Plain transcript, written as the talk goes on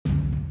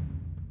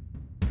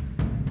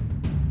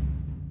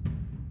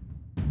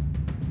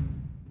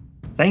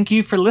Thank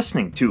you for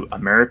listening to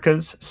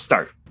America's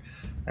Start,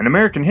 an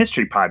American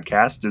history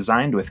podcast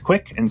designed with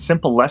quick and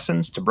simple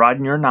lessons to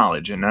broaden your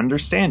knowledge and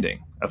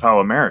understanding of how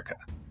America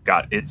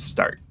got its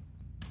start.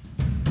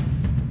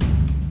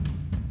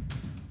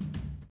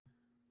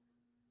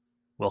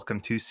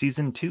 Welcome to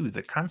Season 2,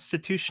 The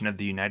Constitution of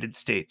the United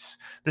States.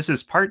 This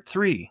is Part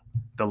 3,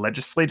 The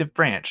Legislative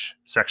Branch,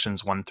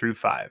 Sections 1 through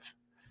 5.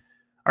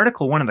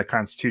 Article 1 of the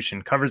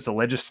Constitution covers the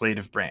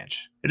legislative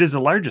branch. It is the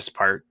largest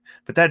part,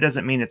 but that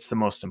doesn't mean it's the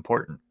most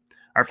important.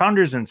 Our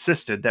founders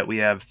insisted that we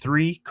have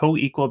three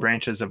co-equal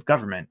branches of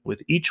government,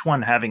 with each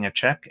one having a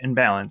check and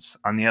balance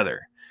on the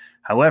other.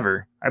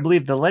 However, I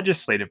believe the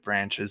legislative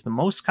branch is the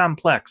most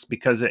complex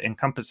because it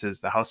encompasses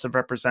the House of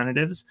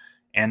Representatives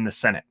and the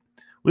Senate.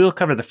 We will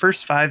cover the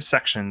first 5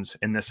 sections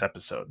in this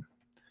episode.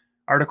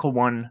 Article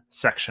 1,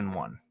 Section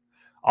 1.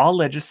 All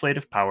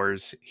legislative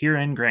powers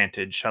herein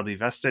granted shall be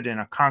vested in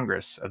a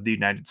Congress of the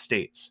United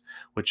States,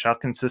 which shall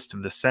consist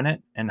of the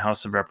Senate and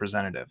House of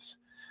Representatives.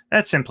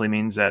 That simply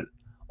means that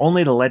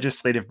only the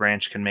legislative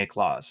branch can make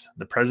laws.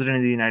 The President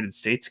of the United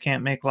States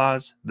can't make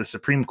laws. The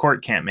Supreme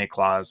Court can't make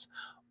laws.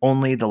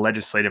 Only the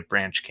legislative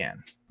branch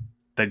can.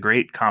 The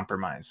Great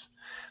Compromise.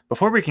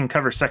 Before we can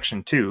cover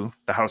Section 2,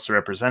 the House of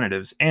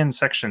Representatives, and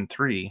Section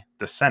 3,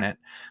 the Senate,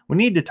 we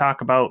need to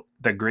talk about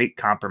the Great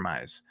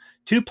Compromise.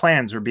 2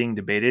 plans were being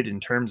debated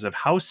in terms of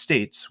how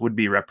states would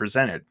be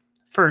represented.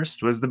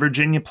 First was the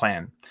Virginia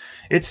Plan.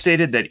 It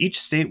stated that each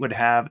state would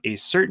have a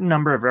certain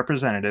number of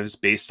representatives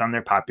based on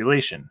their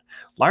population.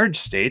 Large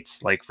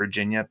states, like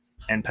Virginia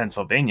and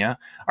Pennsylvania,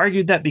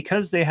 argued that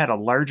because they had a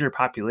larger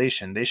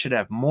population, they should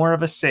have more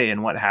of a say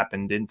in what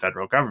happened in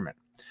federal government.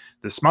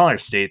 The smaller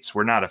states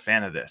were not a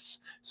fan of this,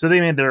 so they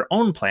made their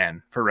own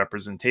plan for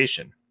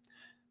representation.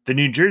 The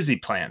New Jersey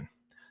Plan.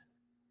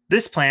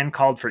 This plan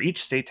called for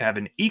each state to have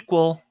an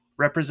equal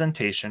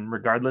representation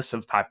regardless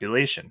of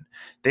population.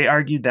 They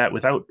argued that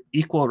without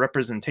equal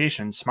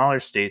representation,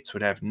 smaller states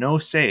would have no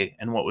say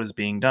in what was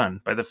being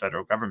done by the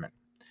federal government.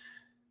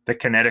 The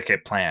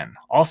Connecticut Plan,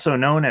 also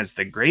known as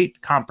the Great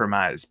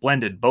Compromise,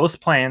 blended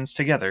both plans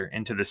together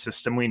into the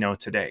system we know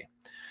today.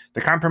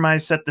 The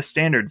compromise set the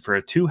standard for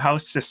a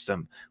 2-house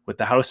system, with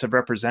the House of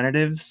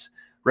Representatives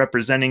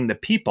representing the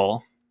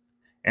people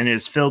and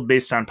is filled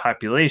based on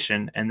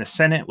population, and the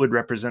Senate would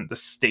represent the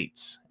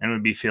states and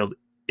would be filled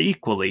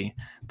equally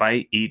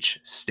by each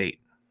state.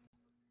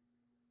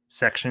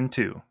 Section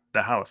 2,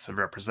 the House of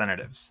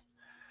Representatives.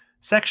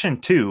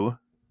 Section 2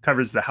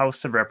 covers the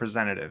House of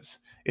Representatives.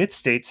 It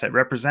states that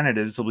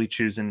representatives will be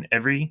chosen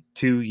every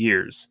 2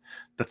 years.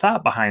 The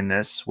thought behind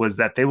this was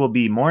that they will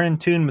be more in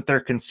tune with their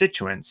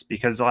constituents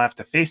because they'll have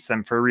to face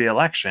them for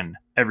re-election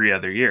every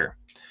other year.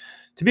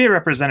 To be a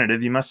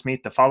representative, you must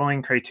meet the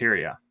following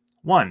criteria.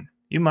 1.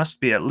 You must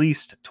be at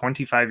least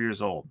 25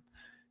 years old.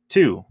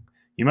 2.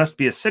 You must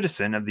be a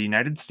citizen of the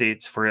United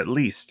States for at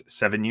least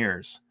 7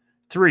 years.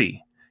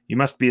 3. You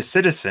must be a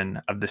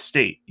citizen of the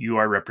state you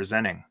are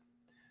representing.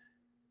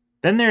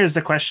 Then there is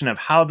the question of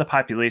how the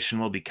population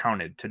will be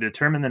counted to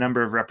determine the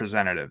number of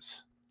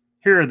representatives.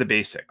 Here are the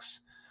basics.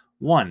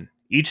 1.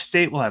 Each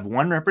state will have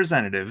 1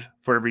 representative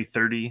for every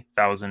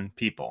 30,000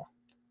 people.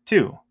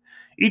 2.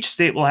 Each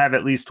state will have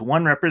at least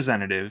 1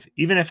 representative,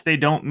 even if they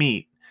don't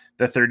meet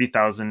the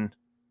 30,000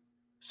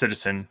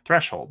 citizen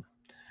threshold.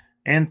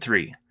 And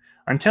 3.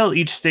 Until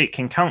each state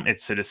can count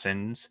its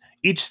citizens,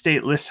 each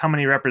state lists how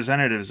many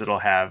representatives it'll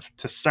have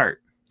to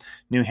start.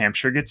 New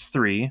Hampshire gets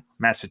 3,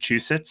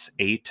 Massachusetts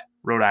 8,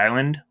 Rhode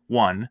Island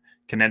 1,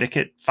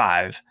 Connecticut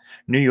 5,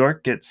 New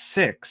York gets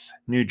 6,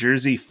 New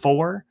Jersey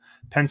 4,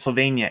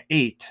 Pennsylvania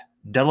 8,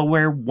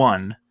 Delaware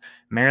 1,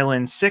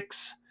 Maryland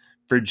 6,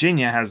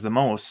 Virginia has the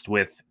most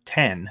with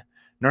 10,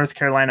 North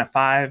Carolina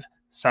 5,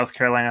 South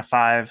Carolina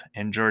 5,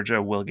 and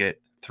Georgia will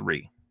get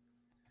 3.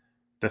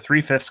 The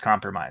 3/5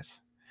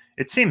 Compromise.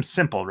 It seems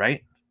simple,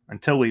 right?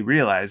 Until we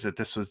realize that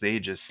this was the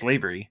age of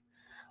slavery.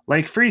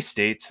 Like free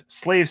states,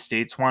 slave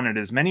states wanted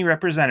as many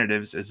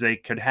representatives as they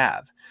could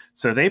have,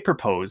 so they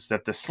proposed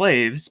that the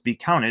slaves be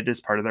counted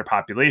as part of their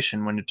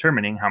population when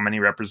determining how many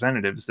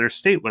representatives their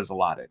state was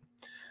allotted.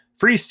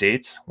 Free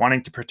states,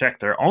 wanting to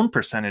protect their own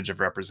percentage of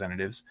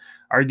representatives,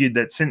 argued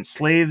that since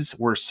slaves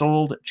were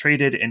sold,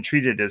 traded, and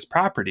treated as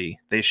property,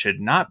 they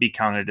should not be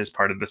counted as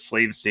part of the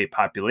slave state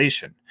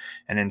population,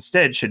 and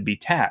instead should be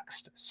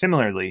taxed,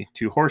 similarly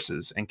to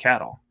horses and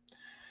cattle.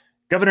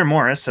 Governor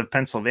Morris of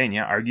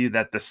Pennsylvania argued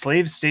that the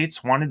slave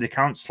states wanted to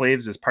count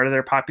slaves as part of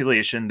their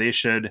population, they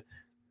should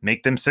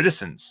make them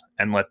citizens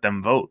and let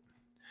them vote.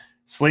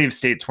 Slave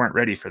states weren't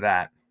ready for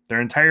that. Their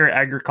entire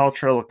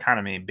agricultural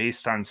economy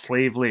based on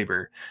slave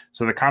labor,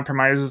 so the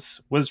compromise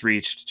was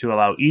reached to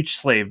allow each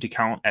slave to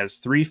count as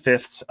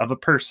 3/5 of a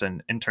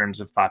person in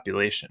terms of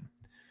population.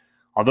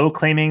 Although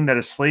claiming that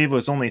a slave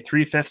was only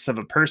 3/5 of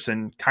a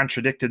person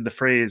contradicted the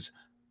phrase,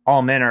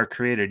 "all men are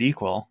created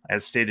equal,"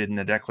 as stated in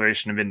the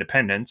Declaration of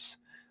Independence,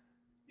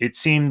 it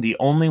seemed the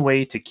only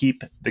way to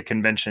keep the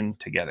convention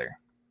together.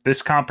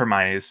 This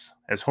compromise,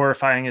 as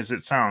horrifying as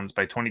it sounds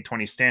by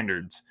 2020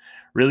 standards,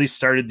 really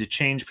started to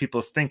change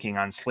people's thinking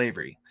on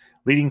slavery,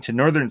 leading to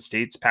northern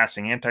states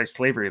passing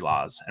anti-slavery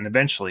laws and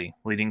eventually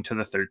leading to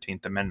the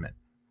 13th Amendment.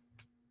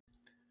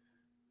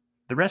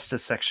 The rest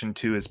of Section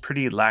 2 is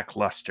pretty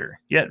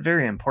lackluster, yet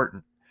very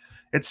important.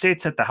 It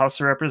states that the House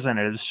of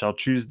Representatives shall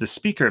choose the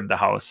Speaker of the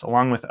House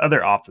along with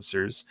other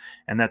officers,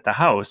 and that the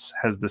House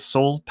has the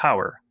sole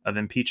power of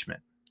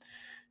impeachment.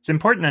 It's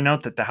important to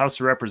note that the House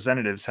of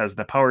Representatives has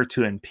the power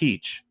to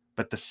impeach,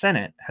 but the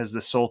Senate has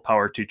the sole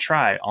power to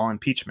try all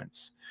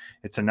impeachments.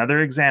 It's another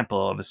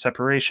example of a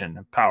separation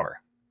of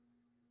power.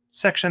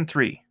 Section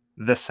 3.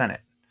 The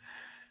Senate.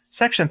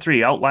 Section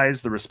 3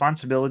 outlines the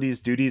responsibilities,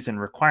 duties, and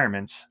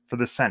requirements for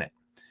the Senate.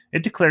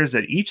 It declares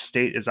that each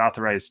state is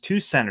authorized 2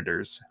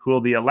 senators who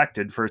will be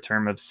elected for a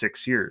term of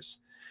 6 years.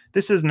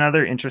 This is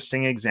another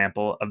interesting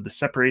example of the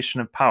separation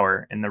of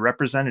power, and the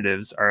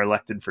representatives are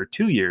elected for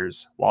 2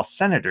 years, while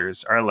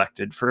senators are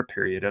elected for a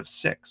period of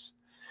 6.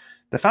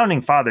 The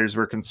Founding Fathers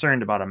were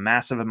concerned about a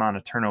massive amount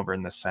of turnover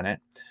in the Senate,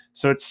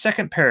 so its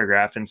second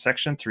paragraph in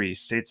Section 3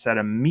 states that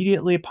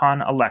immediately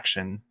upon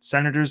election,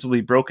 senators will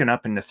be broken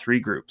up into 3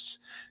 groups.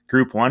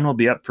 Group 1 will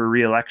be up for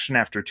re-election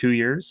after 2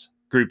 years,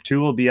 Group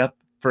 2 will be up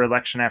for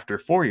election after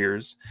 4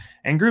 years,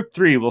 and Group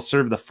 3 will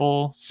serve the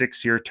full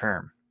 6-year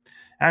term.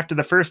 After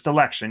the first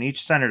election,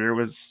 each senator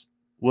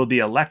will be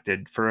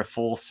elected for a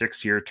full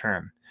 6-year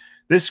term.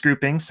 This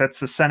grouping sets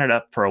the Senate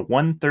up for a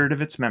 1/3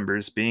 of its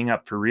members being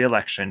up for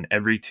re-election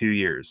every 2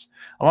 years,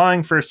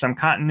 allowing for some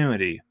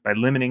continuity by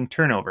limiting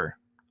turnover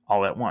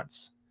all at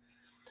once.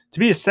 To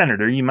be a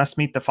senator, you must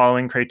meet the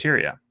following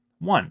criteria.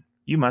 1.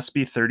 You must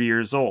be 30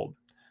 years old.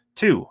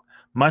 2.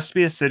 Must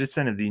be a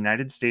citizen of the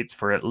United States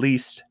for at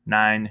least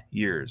 9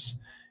 years.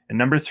 And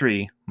number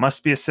 3,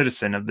 must be a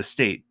citizen of the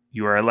state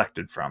you are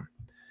elected from.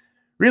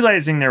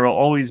 Realizing there will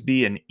always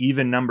be an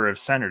even number of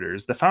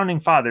senators, the Founding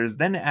Fathers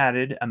then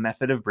added a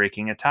method of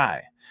breaking a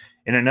tie.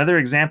 In another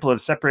example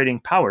of separating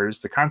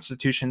powers, the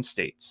Constitution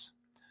states,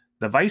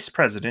 "The Vice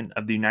President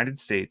of the United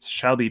States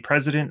shall be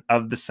President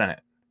of the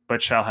Senate,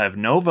 but shall have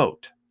no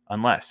vote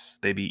unless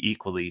they be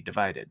equally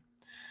divided."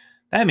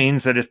 That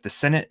means that if the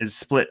Senate is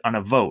split on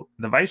a vote,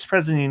 the Vice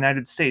President of the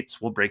United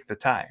States will break the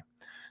tie.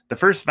 The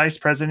first Vice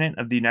President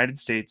of the United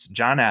States,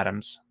 John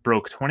Adams,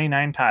 broke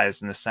 29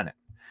 ties in the Senate.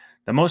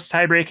 The most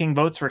tie-breaking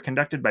votes were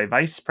conducted by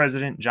Vice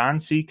President John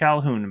C.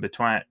 Calhoun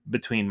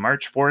between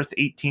March 4th,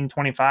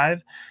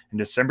 1825 and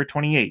December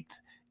 28th,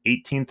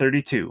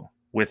 1832,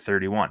 with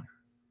 31.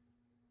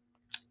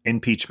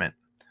 Impeachment.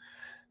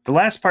 The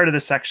last part of the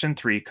Section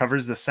 3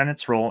 covers the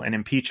Senate's role in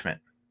impeachment.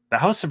 The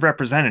House of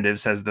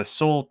Representatives has the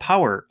sole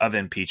power of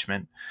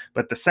impeachment,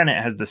 but the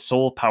Senate has the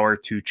sole power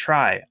to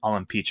try all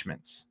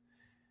impeachments.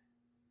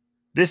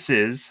 This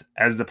is,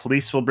 as the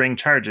police will bring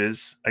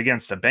charges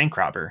against a bank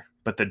robber,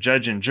 but the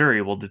judge and jury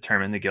will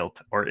determine the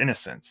guilt or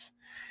innocence.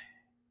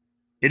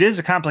 It is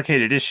a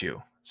complicated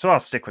issue, so I'll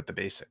stick with the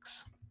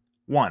basics.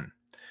 1.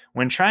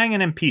 When trying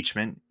an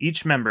impeachment,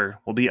 each member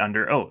will be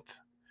under oath.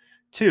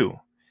 2.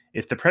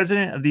 If the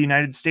President of the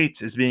United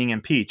States is being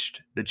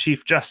impeached, the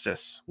Chief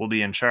Justice will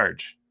be in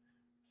charge.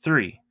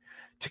 3.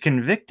 To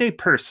convict a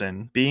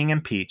person being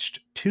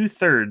impeached,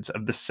 2/3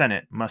 of the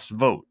Senate must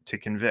vote to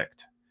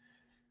convict.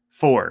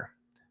 4.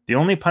 The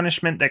only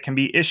punishment that can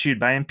be issued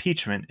by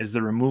impeachment is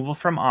the removal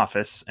from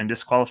office and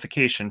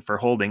disqualification for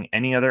holding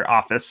any other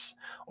office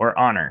or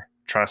honor,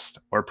 trust,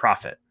 or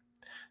profit.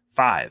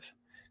 5.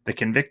 The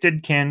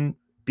convicted can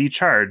be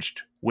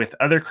charged with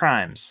other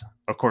crimes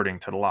according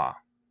to the law.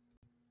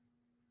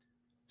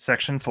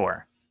 Section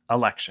 4.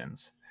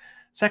 Elections.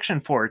 Section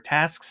 4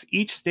 tasks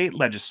each state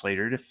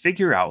legislator to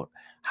figure out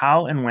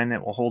how and when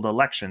it will hold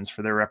elections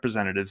for their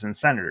representatives and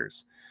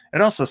senators. It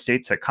also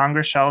states that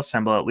Congress shall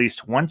assemble at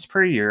least once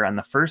per year on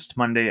the first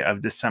Monday of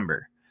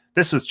December.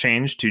 This was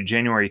changed to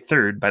January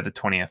 3rd by the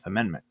 20th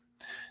Amendment.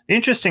 The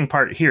interesting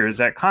part here is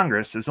that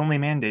Congress is only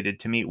mandated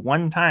to meet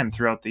one time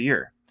throughout the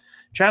year.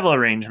 Travel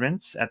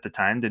arrangements at the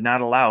time did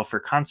not allow for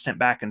constant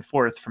back and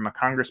forth from a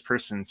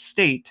congressperson's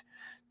state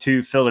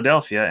to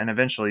Philadelphia and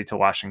eventually to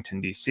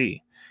Washington,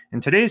 D.C. In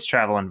today's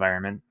travel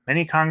environment,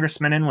 many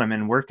congressmen and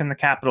women work in the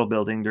Capitol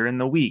building during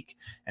the week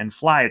and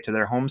fly to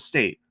their home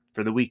state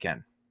for the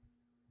weekend.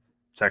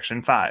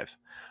 Section 5.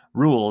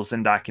 Rules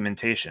and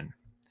documentation.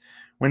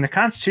 When the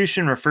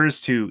Constitution refers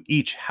to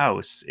each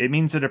house, it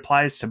means it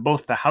applies to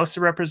both the House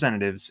of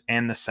Representatives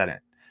and the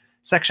Senate.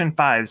 Section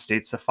 5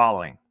 states the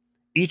following.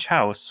 Each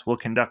house will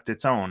conduct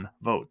its own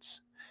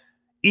votes.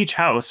 Each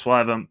house will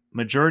have a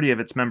majority of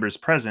its members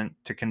present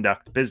to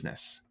conduct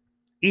business.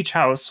 Each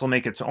house will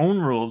make its own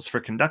rules for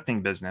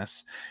conducting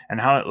business and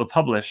how it will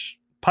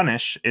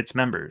punish its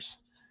members.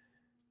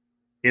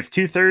 If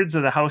 2/3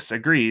 of the House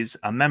agrees,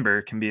 a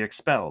member can be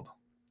expelled.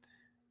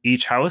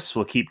 Each house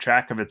will keep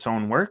track of its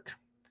own work.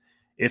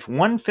 If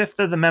 1/5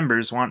 of the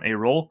members want a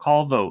roll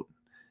call vote,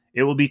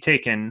 it will be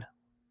taken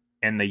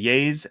and the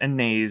yeas and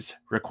nays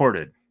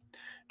recorded.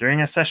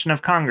 During a session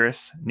of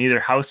Congress, neither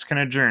house can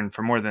adjourn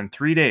for more than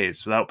 3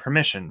 days without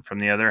permission from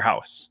the other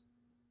house.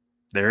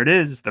 There it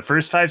is, the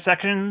first 5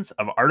 sections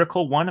of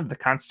Article 1 of the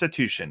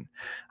Constitution.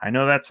 I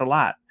know that's a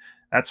lot.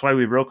 That's why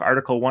we broke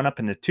Article 1 up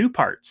into 2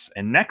 parts,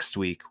 and next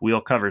week we'll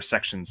cover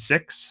sections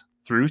 6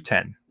 through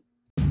 10.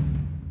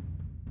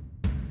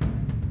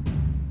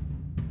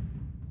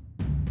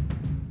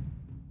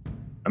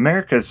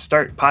 America's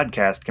Start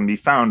podcast can be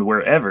found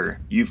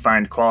wherever you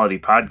find quality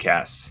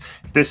podcasts.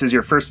 If this is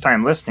your first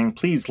time listening,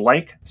 please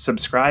like,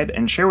 subscribe,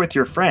 and share with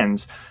your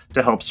friends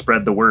to help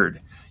spread the word.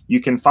 You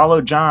can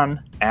follow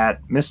John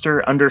at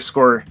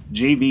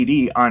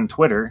Mr_JVD on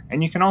Twitter,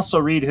 and you can also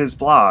read his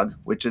blog,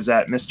 which is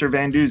at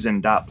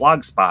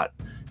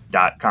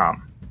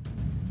mrvanduzen.blogspot.com.